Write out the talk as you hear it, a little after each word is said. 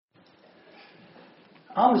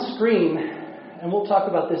On the screen, and we'll talk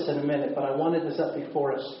about this in a minute, but I wanted this up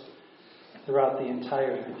before us throughout the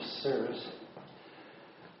entire service.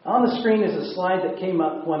 On the screen is a slide that came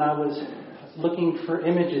up when I was looking for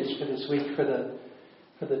images for this week for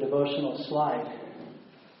the devotional slide.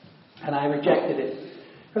 And I rejected it.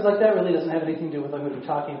 Because that really doesn't have anything to do with what I'm going to be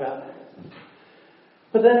talking about.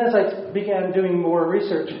 But then as I began doing more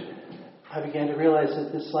research, I began to realize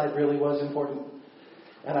that this slide really was important.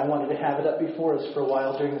 And I wanted to have it up before us for a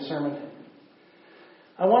while during the sermon.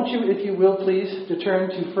 I want you, if you will, please, to turn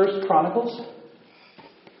to 1 Chronicles,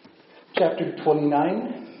 chapter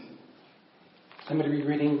 29. I'm going to be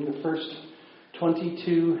reading the first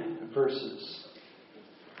 22 verses.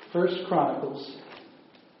 1 Chronicles,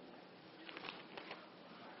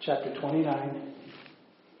 chapter 29.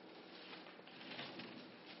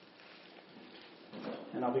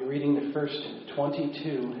 And I'll be reading the first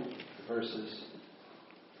 22 verses.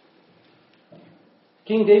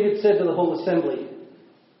 King David said to the whole assembly,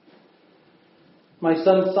 "My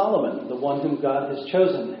son Solomon, the one whom God has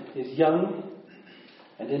chosen, is young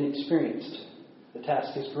and inexperienced. The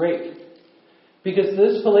task is great, because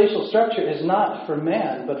this palatial structure is not for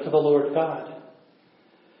man, but for the Lord God.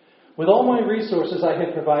 With all my resources I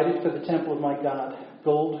have provided for the temple of my God,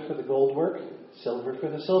 gold for the gold work, silver for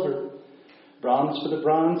the silver, bronze for the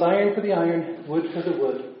bronze, iron for the iron, wood for the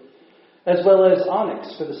wood, as well as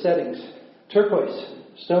onyx for the settings, turquoise,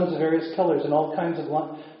 stones of various colors, and all kinds of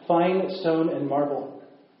fine stone and marble.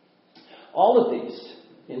 All of these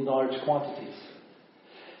in large quantities.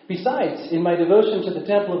 Besides, in my devotion to the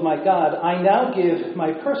temple of my God, I now give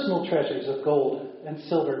my personal treasures of gold and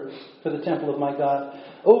silver for the temple of my God,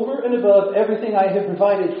 over and above everything I have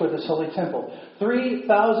provided for this holy temple.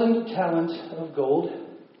 3,000 talents of gold,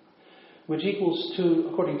 which equals to,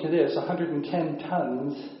 according to this, 110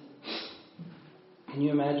 tons. Can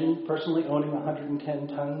you imagine personally owning 110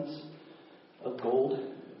 tons of gold?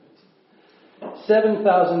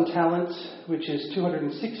 7,000 talents, which is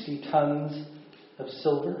 260 tons of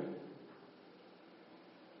silver.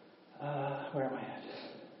 Where am I at?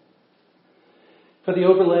 For the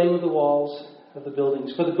overlaying of the walls of the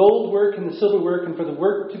buildings, for the gold work and the silver work, and for the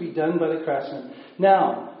work to be done by the craftsmen.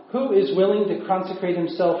 Now, who is willing to consecrate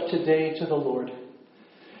himself today to the Lord?"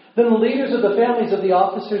 Then the leaders of the families of the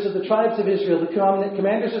officers of the tribes of Israel, the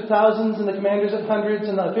commanders of thousands and the commanders of hundreds,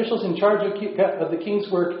 and the officials in charge of the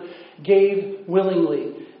king's work gave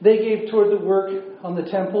willingly. They gave toward the work on the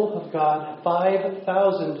temple of God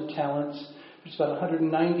 5,000 talents, which is about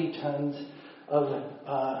 190 tons of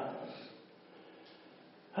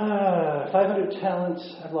 500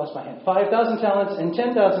 talents. I've lost my hand. 5,000 talents and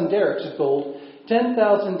 10,000 derricks of gold,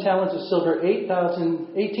 10,000 talents of silver,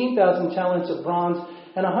 18,000 talents of bronze,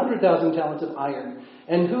 and 100,000 talents of iron.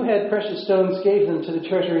 And who had precious stones gave them to the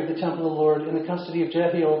treasury of the temple of the Lord in the custody of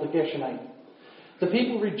Jehiel the Gershonite. The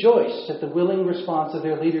people rejoiced at the willing response of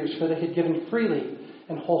their leaders, for they had given freely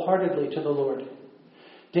and wholeheartedly to the Lord.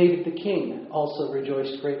 David the king also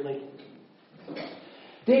rejoiced greatly.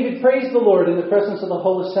 David praised the Lord in the presence of the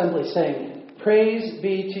whole assembly, saying, "Praise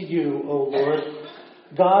be to you, O Lord,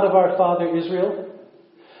 God of our father Israel,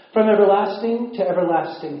 from everlasting to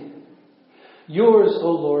everlasting. Yours,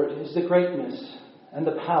 O Lord, is the greatness and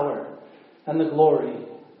the power and the glory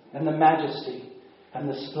and the majesty and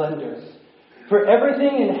the splendor. For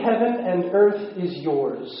everything in heaven and earth is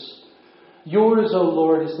yours. Yours, O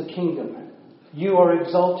Lord, is the kingdom. You are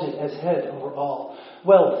exalted as head over all.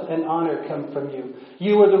 Wealth and honor come from you.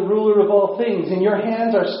 You are the ruler of all things. In your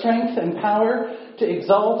hands are strength and power to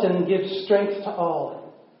exalt and give strength to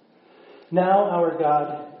all. Now, our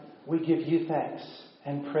God, we give you thanks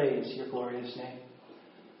and praise your glorious name.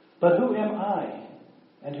 But who am I,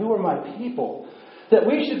 and who are my people, that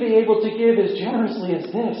we should be able to give as generously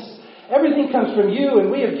as this? Everything comes from you,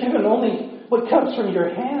 and we have given only what comes from your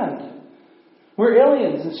hand. We're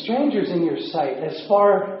aliens and strangers in your sight, as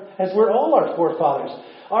far as were all our forefathers.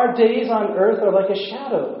 Our days on earth are like a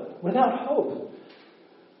shadow, without hope.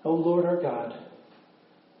 O Lord our God,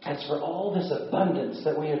 as for all this abundance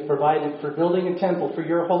that we have provided for building a temple for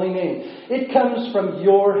your holy name, it comes from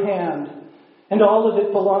your hand, and all of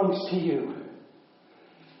it belongs to you.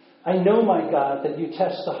 I know, my God, that you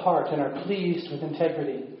test the heart and are pleased with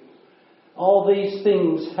integrity. All these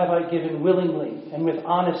things have I given willingly and with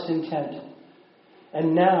honest intent.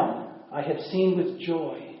 And now I have seen with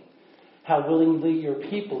joy how willingly your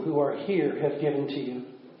people who are here have given to you.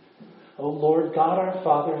 O Lord, God of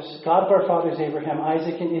our fathers Abraham,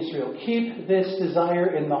 Isaac, and Israel, keep this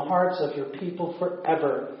desire in the hearts of your people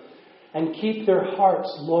forever, and keep their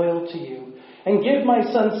hearts loyal to you. And give my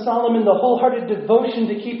son Solomon the wholehearted devotion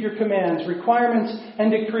to keep your commands, requirements,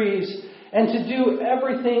 and decrees, and to do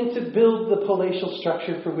everything to build the palatial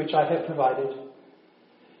structure for which I have provided.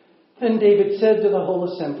 Then David said to the whole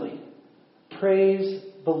assembly, "Praise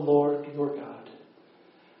the Lord your God."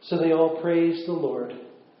 So they all praised the Lord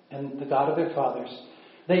and the God of their fathers.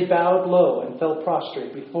 They bowed low and fell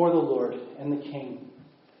prostrate before the Lord and the king.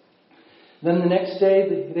 Then the next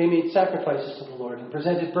day they made sacrifices to the Lord and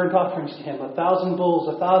presented burnt offerings to him, 1,000 bulls,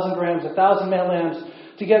 1,000 rams, 1,000 male lambs,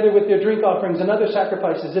 together with their drink offerings and other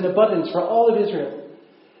sacrifices in abundance for all of Israel.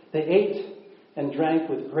 They ate and drank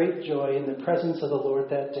with great joy in the presence of the Lord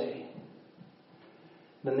that day.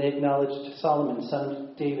 Then they acknowledged Solomon, son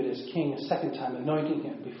of David, as king a second time, anointing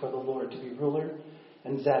him before the Lord to be ruler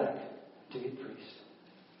and Zadok to be priest.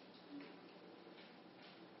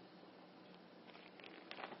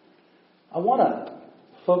 I want to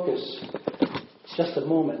focus just a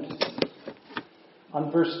moment on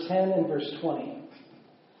verse 10 and verse 20.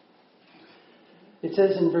 It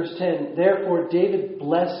says in verse 10, "Therefore David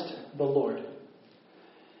blessed the Lord.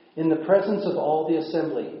 In the presence of all the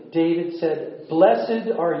assembly, David said,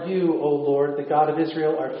 'Blessed are you, O Lord, the God of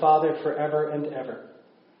Israel, our Father, forever and ever.'"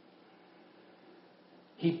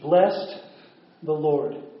 He blessed the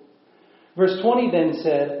Lord. Verse 20 then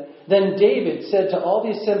said, "Then David said to all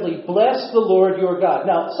the assembly, 'Bless the Lord your God.'"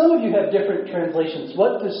 Now, some of you have different translations.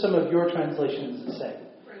 What do some of your translations say?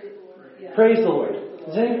 Praise the Lord. Yeah. Praise the Lord.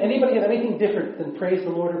 Does anybody have anything different than praise the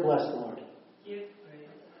Lord or bless the Lord? Give praise.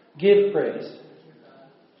 Give praise.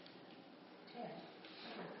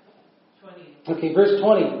 20. Okay, verse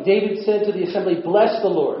 20. David said to the assembly, "Bless the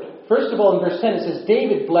Lord." First of all, in verse 10, it says,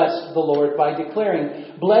 David blessed the Lord by declaring,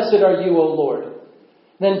 "Blessed are you, O Lord."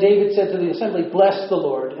 Then David said to the assembly, "Bless the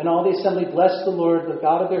Lord." And all the assembly blessed the Lord, the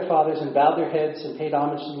God of their fathers, and bowed their heads and paid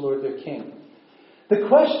homage to the Lord their king. The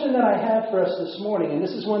question that I have for us this morning, and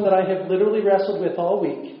this is one that I have literally wrestled with all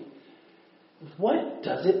week, what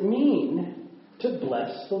does it mean to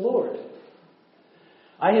bless the Lord?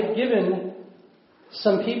 I have given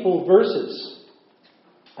some people verses,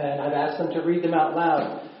 and I've asked them to read them out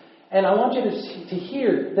loud. And I want you to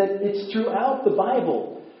hear that it's throughout the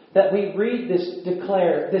Bible that we read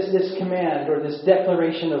this command or this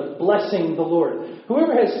declaration of blessing the Lord.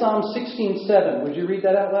 Whoever has Psalm 16:7, would you read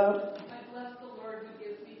that out loud? I bless the Lord who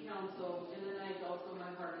gives me counsel, in the night also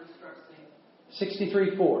my heart instructs me.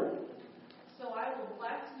 63:4. So I will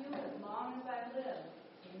bless you as long as I live.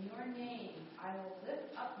 In your name I will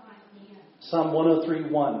lift up my hand. Psalm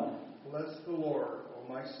 103:1. Bless the Lord, O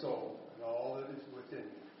my soul, and all that is within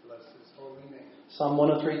me. Bless his holy name. Psalm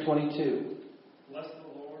 103:22. Bless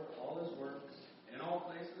the Lord, all his works, in all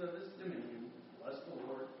places of his dominion. Bless the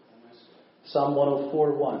Lord, O my soul. Psalm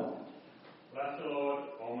 104:1. Bless the Lord,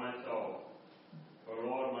 O my soul. For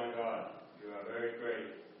Lord my God, you are very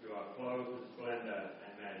great. You are clothed with splendor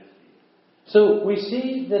and majesty. So we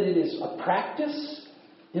see that it is a practice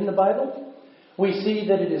in the Bible. We see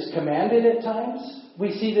that it is commanded at times.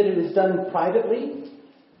 We see that it is done privately.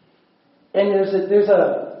 And there's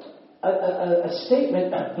a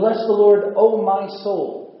statement, "Bless the Lord, O my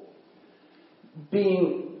soul,"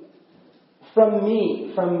 being from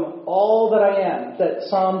me, from all that I am. That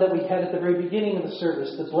psalm that we had at the very beginning of the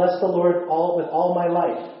service, to bless the Lord with all my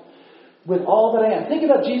life, with all that I am. Think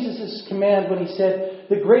about Jesus' command when he said,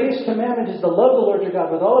 "The greatest commandment is to love the Lord your God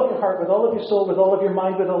with all of your heart, with all of your soul, with all of your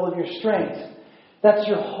mind, with all of your strength." That's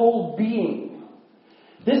your whole being.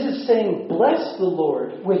 This is saying, bless the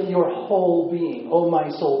Lord with your whole being, O my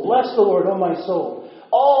soul. Bless the Lord, O my soul.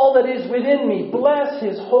 All that is within me, bless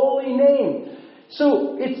his holy name.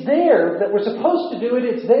 So it's there that we're supposed to do it.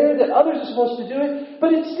 It's there that others are supposed to do it.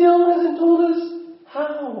 But it still hasn't told us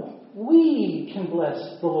how we can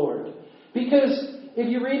bless the Lord. Because if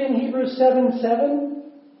you read in Hebrews 7:7,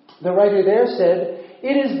 the writer there said,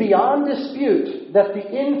 "It is beyond dispute that the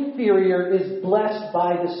inferior is blessed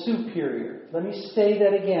by the superior." Let me say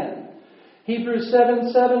that again. Hebrews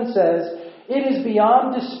 7:7 says, "It is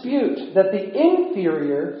beyond dispute that the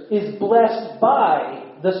inferior is blessed by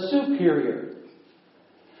the superior."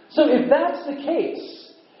 So if that's the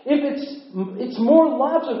case, if it's more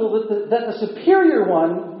logical that the superior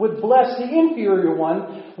one would bless the inferior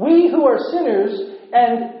one, we who are sinners,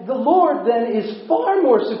 and the Lord then is far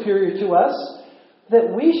more superior to us,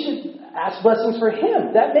 that we should ask blessings for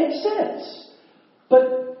him. That makes sense.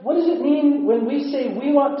 But what does it mean when we say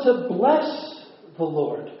we want to bless the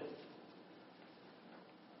Lord?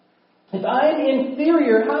 If I'm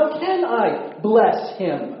inferior, how can I bless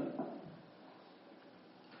him?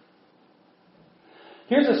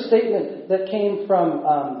 Here's a statement that came from,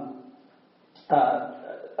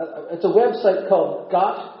 it's a website called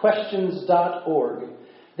gotquestions.org.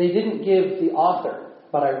 They didn't give the author,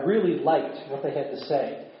 but I really liked what they had to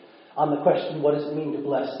say. on the question, what does it mean to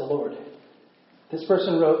bless the Lord? This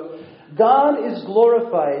person wrote, God is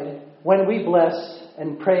glorified when we bless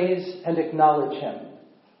and praise and acknowledge Him.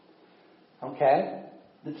 Okay?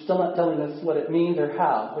 It's still not telling us what it means or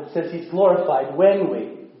how, but it says He's glorified when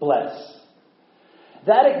we bless.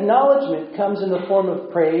 That acknowledgement comes in the form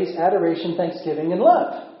of praise, adoration, thanksgiving, and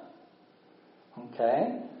love.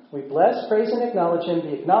 Okay? We bless, praise, and acknowledge Him.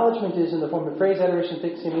 The acknowledgement is in the form of praise, adoration,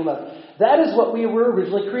 thanksgiving, and love. That is what we were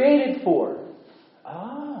originally created for.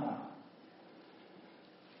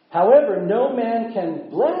 However, no man can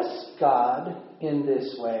bless God in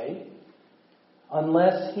this way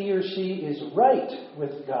unless he or she is right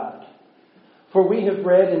with God. For we have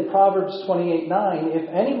read in Proverbs 28:9, if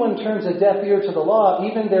anyone turns a deaf ear to the law,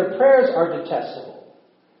 even their prayers are detestable.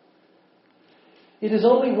 It is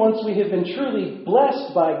only once we have been truly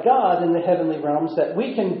blessed by God in the heavenly realms that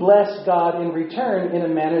we can bless God in return in a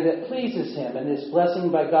manner that pleases Him. And this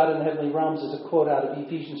blessing by God in the heavenly realms is a quote out of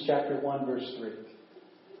Ephesians chapter 1, verse 3.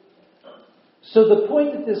 So the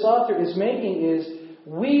point that this author is making is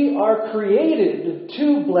we are created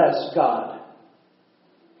to bless God.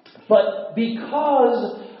 But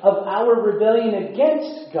because of our rebellion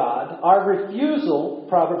against God, our refusal,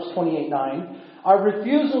 Proverbs 28:9, our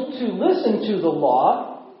refusal to listen to the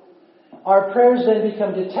law, our prayers then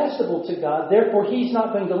become detestable to God. Therefore, He's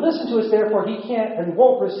not going to listen to us. Therefore, He can't and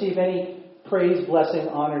won't receive any praise, blessing,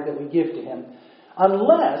 honor that we give to Him.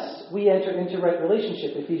 Unless we enter into right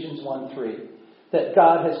relationship, Ephesians 1:3, that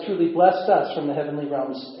God has truly blessed us from the heavenly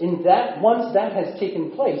realms. In that, once that has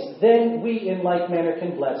taken place, then we in like manner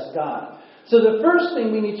can bless God. So the first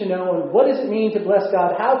thing we need to know, and what does it mean to bless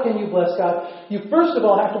God? How can you bless God? You first of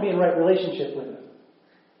all have to be in right relationship with Him.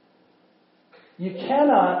 You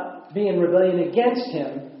cannot be in rebellion against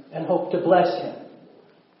Him and hope to bless Him.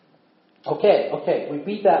 Okay, we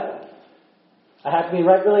beat that one. I have to be in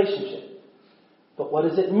right relationship. But what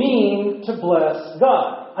does it mean to bless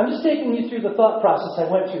God? I'm just taking you through the thought process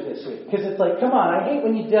I went through this week. Because it's like, come on, I hate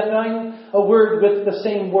when you define a word with the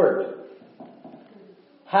same word.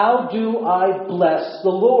 How do I bless the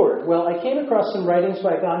Lord? Well, I came across some writings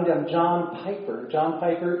by a guy named John Piper. John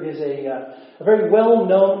Piper is a very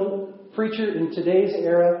well-known preacher in today's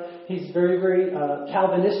era. He's very, very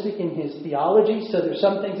Calvinistic in his theology. So there's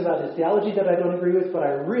some things about his theology that I don't agree with, but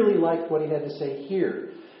I really liked what he had to say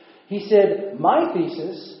here. He said, my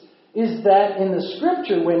thesis is that in the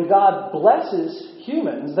Scripture, when God blesses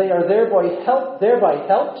humans, they are thereby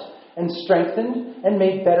helped and strengthened and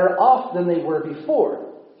made better off than they were before.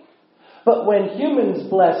 But when humans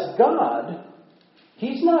bless God,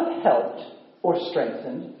 He's not helped or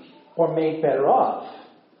strengthened or made better off.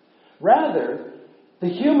 Rather, the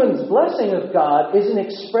human's blessing of God is an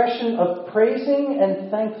expression of praising and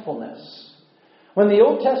thankfulness. When the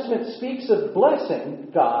Old Testament speaks of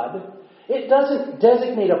blessing God, it doesn't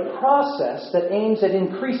designate a process that aims at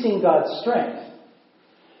increasing God's strength.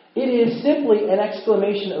 It is simply an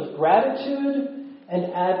exclamation of gratitude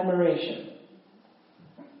and admiration.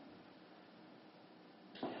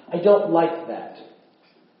 I don't like that.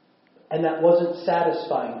 And that wasn't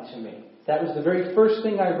satisfying to me. That was the very first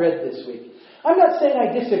thing I read this week. I'm not saying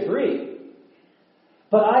I disagree.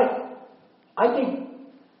 But I think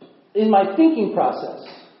in my thinking process,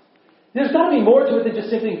 there's got to be more to it than just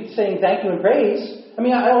simply saying thank you and praise. I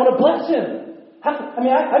mean, I want to bless Him.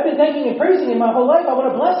 I've been thanking and praising Him my whole life. I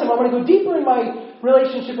want to bless Him. I want to go deeper in my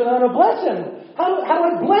relationship with Him. I want to bless Him. How do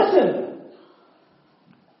I bless Him?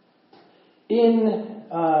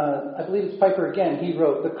 I believe it's Piper again, he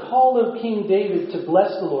wrote, the call of King David to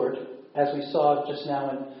bless the Lord, as we saw just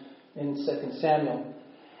now in 2 Samuel,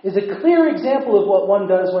 is a clear example of what one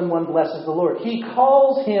does when one blesses the Lord. He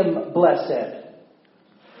calls Him blessed.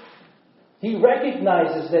 He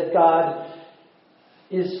recognizes that God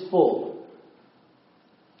is full.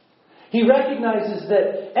 He recognizes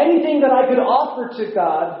that anything that I could offer to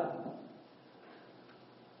God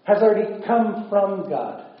has already come from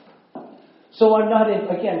God. So I'm not,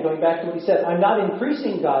 again, going back to what he said, I'm not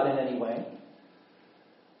increasing God in any way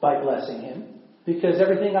by blessing Him, because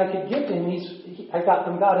everything I could give to Him, I got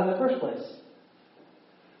from God in the first place.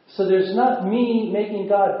 So there's not me making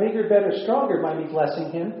God bigger, better, stronger by me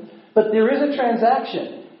blessing Him, but there is a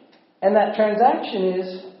transaction. And that transaction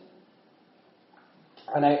is,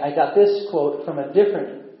 and I got this quote from a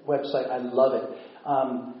different website, I love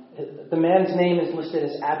it. The man's name is listed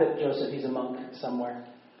as Abbot Joseph, he's a monk somewhere.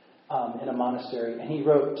 In a monastery, and he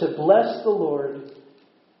wrote, to bless the Lord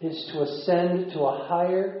is to ascend to a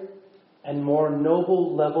higher and more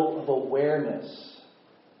noble level of awareness,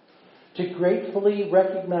 to gratefully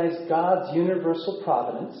recognize God's universal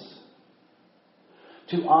providence,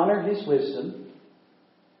 to honor His wisdom,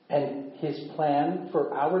 and His plan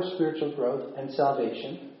for our spiritual growth and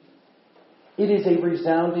salvation, it is a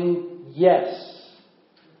resounding yes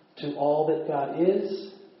to all that God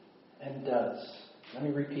is and does. Let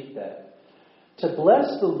me repeat that. To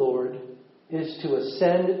bless the Lord is to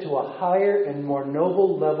ascend to a higher and more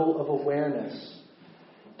noble level of awareness.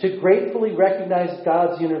 To gratefully recognize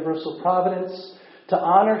God's universal providence, to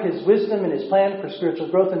honor His wisdom and His plan for spiritual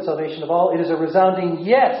growth and salvation of all. It is a resounding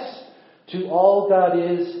yes to all God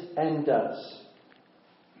is and does.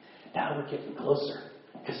 Now we're getting closer.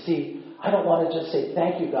 Because see, I don't want to just say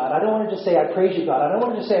thank you, God. I don't want to just say I praise you, God. I don't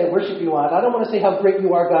want to just say I worship you, God. I don't want to say how great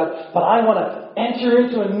you are, God. But I want to enter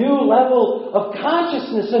into a new level of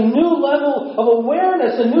consciousness, a new level of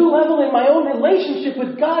awareness, a new level in my own relationship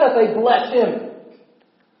with God as I bless Him.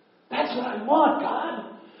 That's what I want,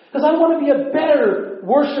 God. Because I want to be a better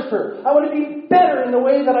worshiper. I want to be better in the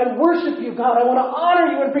way that I worship you, God. I want to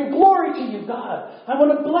honor you and bring glory to you, God. I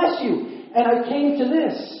want to bless you. And I came to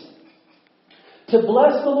this. To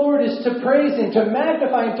bless the Lord is to praise Him, to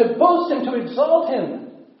magnify Him, to boast Him, to exalt Him.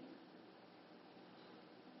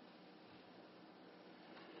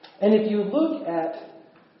 And if you look at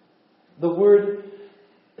the word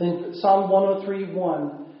in Psalm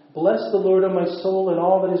 103:1, bless the Lord, O my soul, and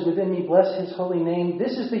all that is within me. Bless His holy name.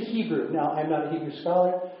 This is the Hebrew. Now, I'm not a Hebrew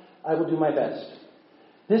scholar. I will do my best.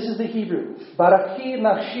 This is the Hebrew. Barachi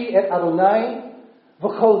nafshi et Adonai,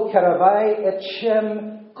 v'chol karavai et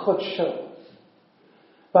shem kodsho.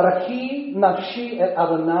 Barachi nafshi et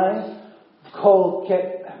Adonai, v'chol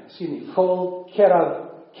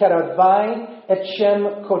karavai et shem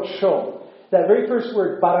kodsho. That very first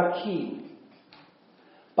word, barachi.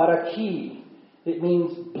 Barachi. It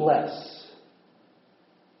means bless.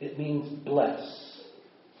 It means bless.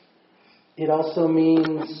 It also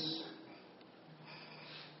means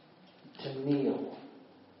to kneel.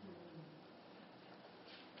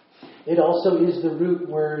 It also is the root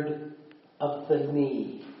word of the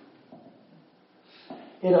knee.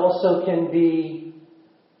 It also can be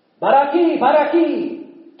baraki,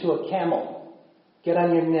 baraki to a camel. Get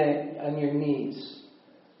on your knees.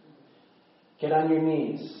 Get on your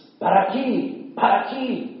knees. Baraki,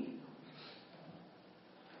 baraki.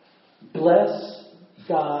 Bless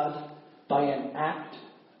God by an act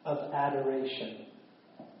of adoration.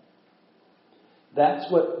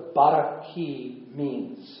 That's what baraki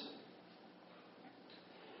means.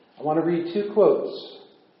 I want to read two quotes,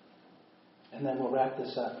 and then we'll wrap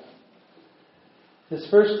this up. This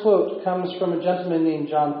first quote comes from a gentleman named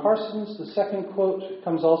John Parsons. The second quote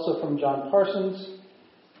comes also from John Parsons,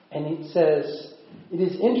 and it says, "It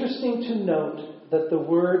is interesting to note that the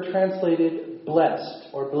word translated blessed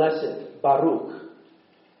or blessed, Baruch,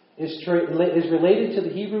 is related to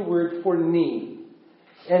the Hebrew word for knee,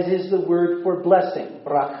 as is the word for blessing,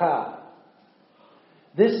 bracha.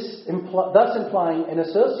 Thus implying an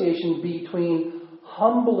association between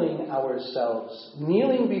humbling ourselves,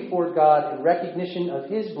 kneeling before God in recognition of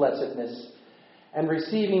His blessedness, and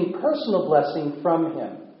receiving personal blessing from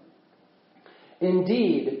Him.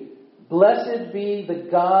 Indeed, blessed be the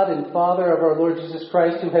God and Father of our Lord Jesus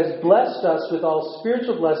Christ, who has blessed us with all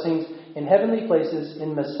spiritual blessings in heavenly places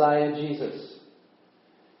in Messiah Jesus."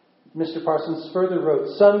 Mr. Parsons further wrote,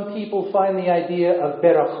 "Some people find the idea of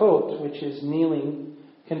berachot, which is kneeling,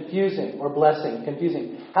 confusing, or blessing,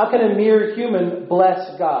 confusing. How can a mere human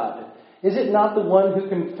bless God? Is it not the one who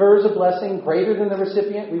confers a blessing greater than the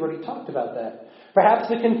recipient?" We've already talked about that. Perhaps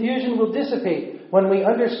the confusion will dissipate when we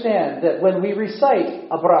understand that when we recite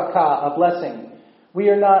a bracha, a blessing, we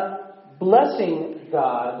are not blessing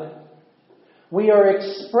God. We are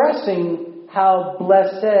expressing how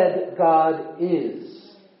blessed God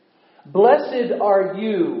is. "Blessed are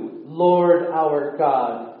you, Lord our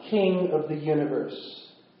God, King of the universe.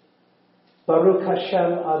 Baruch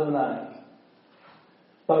Hashem Adonai.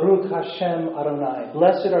 Baruch Hashem Adonai.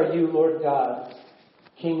 Blessed are you, Lord God,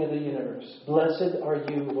 King of the universe. Blessed are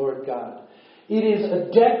you, Lord God." It is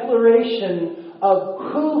a declaration of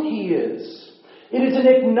who He is. It is an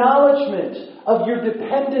acknowledgement of your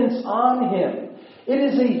dependence on Him. It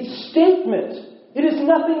is a statement. It is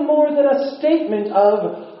nothing more than a statement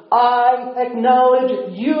of, I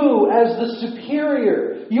acknowledge you as the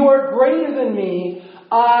superior. You are greater than me.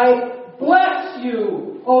 I bless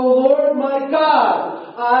you, O Lord my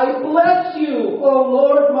God. I bless you, O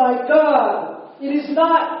Lord my God. It is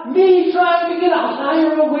not me trying to get a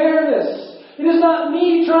higher awareness. It is not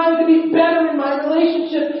me trying to be better in my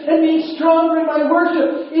relationship and being stronger in my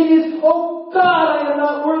worship. It is, oh God, I am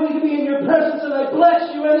not worthy to be in your presence, and I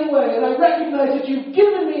bless you anyway. And I recognize that you've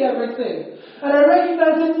given me everything. And I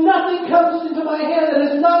recognize that nothing comes into my hand that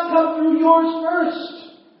has not come through yours first.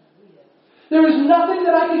 There is nothing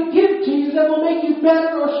that I could make you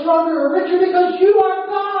better or stronger or richer because you are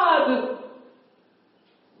God.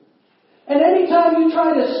 And anytime you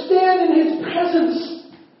try to stand in His presence,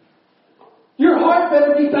 your heart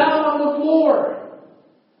better be bowed on the floor.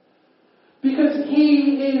 Because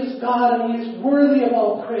He is God and He is worthy of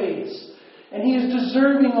all praise. And He is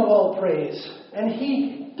deserving of all praise. And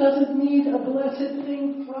He doesn't need a blessed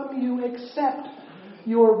thing from you except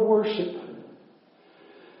your worship.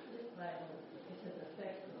 This Bible, it says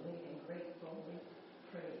effectively and gratefully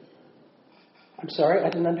praise. I'm sorry, I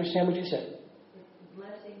didn't understand what you said. It's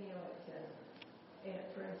blessing you, it says, in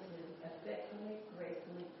parentheses, affectionately,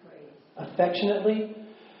 gratefully praise. Affectionately,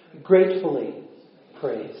 gratefully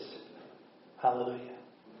praise. Hallelujah.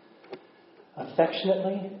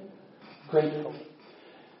 Affectionately, gratefully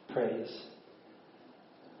praise.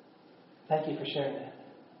 Thank you for sharing that.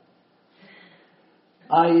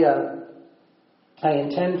 I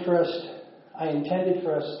intended for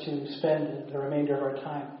us to spend the remainder of our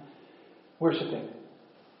time worshiping.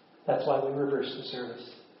 That's why we reversed the service.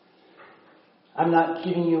 I'm not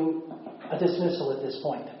giving you a dismissal at this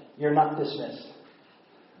point. You're not dismissed.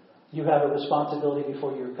 You have a responsibility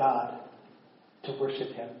before your God to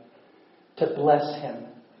worship Him, to bless Him.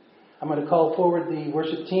 I'm going to call forward the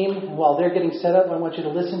worship team. And while they're getting set up, I want you to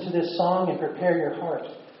listen to this song and prepare your heart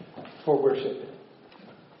for worship.